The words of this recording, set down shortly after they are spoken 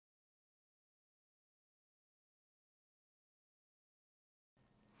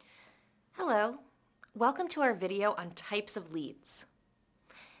Hello, welcome to our video on types of leads.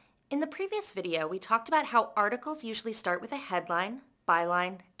 In the previous video, we talked about how articles usually start with a headline,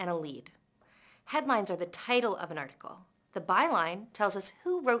 byline, and a lead. Headlines are the title of an article. The byline tells us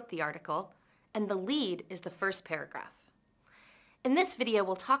who wrote the article, and the lead is the first paragraph. In this video,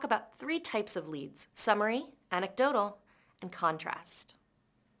 we'll talk about three types of leads: summary, anecdotal, and contrast.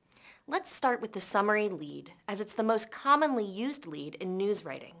 Let's start with the summary lead, as it's the most commonly used lead in news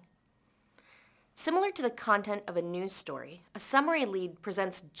writing. Similar to the content of a news story, a summary lead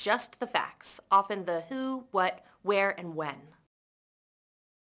presents just the facts, often the who, what, where, and when.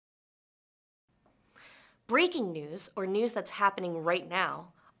 Breaking news, or news that's happening right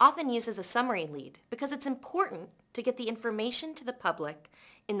now, often uses a summary lead because it's important to get the information to the public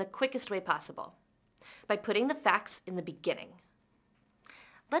in the quickest way possible, by putting the facts in the beginning.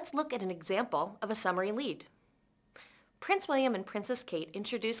 Let's look at an example of a summary lead. Prince William and Princess Kate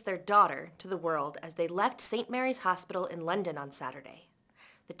introduced their daughter to the world as they left St. Mary's Hospital in London on Saturday.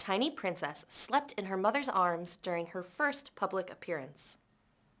 The tiny princess slept in her mother's arms during her first public appearance.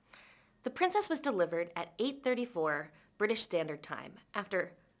 The princess was delivered at 8:34 British Standard Time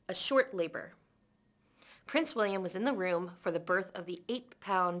after a short labor. Prince William was in the room for the birth of the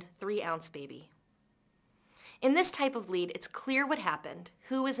 8-pound, 3-ounce baby. In this type of lead, it's clear what happened,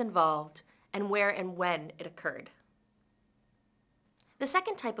 who was involved, and where and when it occurred. The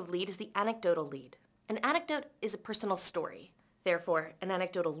second type of lead is the anecdotal lead. An anecdote is a personal story. Therefore, an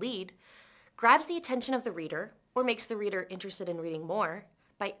anecdotal lead grabs the attention of the reader or makes the reader interested in reading more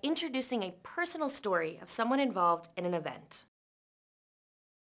by introducing a personal story of someone involved in an event.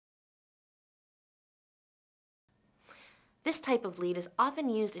 This type of lead is often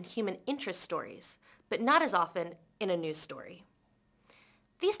used in human interest stories, but not as often in a news story.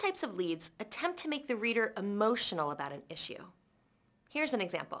 These types of leads attempt to make the reader emotional about an issue. Here's an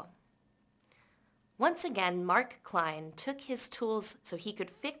example. Once again, Mark Klein took his tools so he could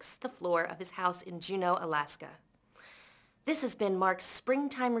fix the floor of his house in Juneau, Alaska. This has been Mark's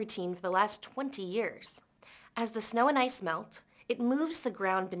springtime routine for the last 20 years. As the snow and ice melt, it moves the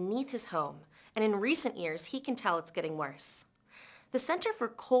ground beneath his home, and in recent years, he can tell it's getting worse. The Center for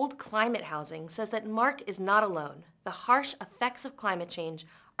Cold Climate Housing says that Mark is not alone. The harsh effects of climate change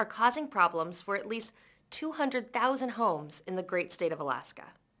are causing problems for at least 200,000 homes in the great state of Alaska.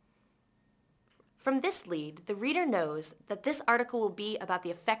 From this lead, the reader knows that this article will be about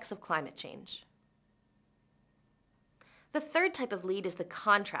the effects of climate change. The third type of lead is the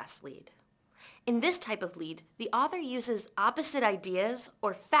contrast lead. In this type of lead, the author uses opposite ideas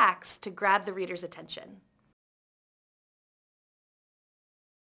or facts to grab the reader's attention.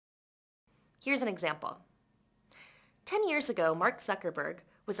 Here's an example. 10 years ago, Mark Zuckerberg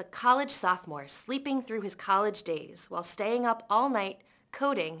was a college sophomore sleeping through his college days while staying up all night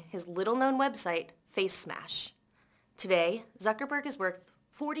coding his little-known website, Face Smash. Today, Zuckerberg is worth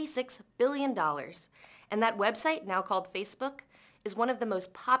 $46 billion, and that website, now called Facebook, is one of the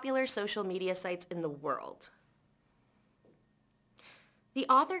most popular social media sites in the world. The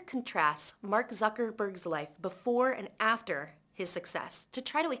author contrasts Mark Zuckerberg's life before and after his success to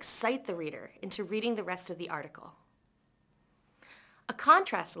try to excite the reader into reading the rest of the article. A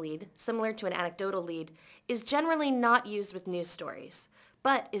contrast lead, similar to an anecdotal lead, is generally not used with news stories,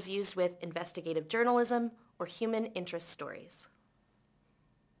 but is used with investigative journalism or human interest stories.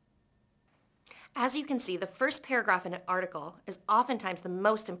 As you can see, the first paragraph in an article is oftentimes the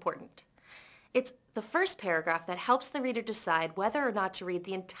most important. It's the first paragraph that helps the reader decide whether or not to read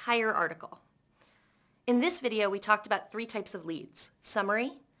the entire article. In this video, we talked about three types of leads: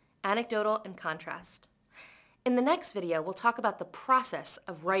 summary, anecdotal, and contrast. In the next video, we'll talk about the process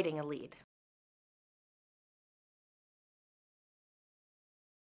of writing a lead.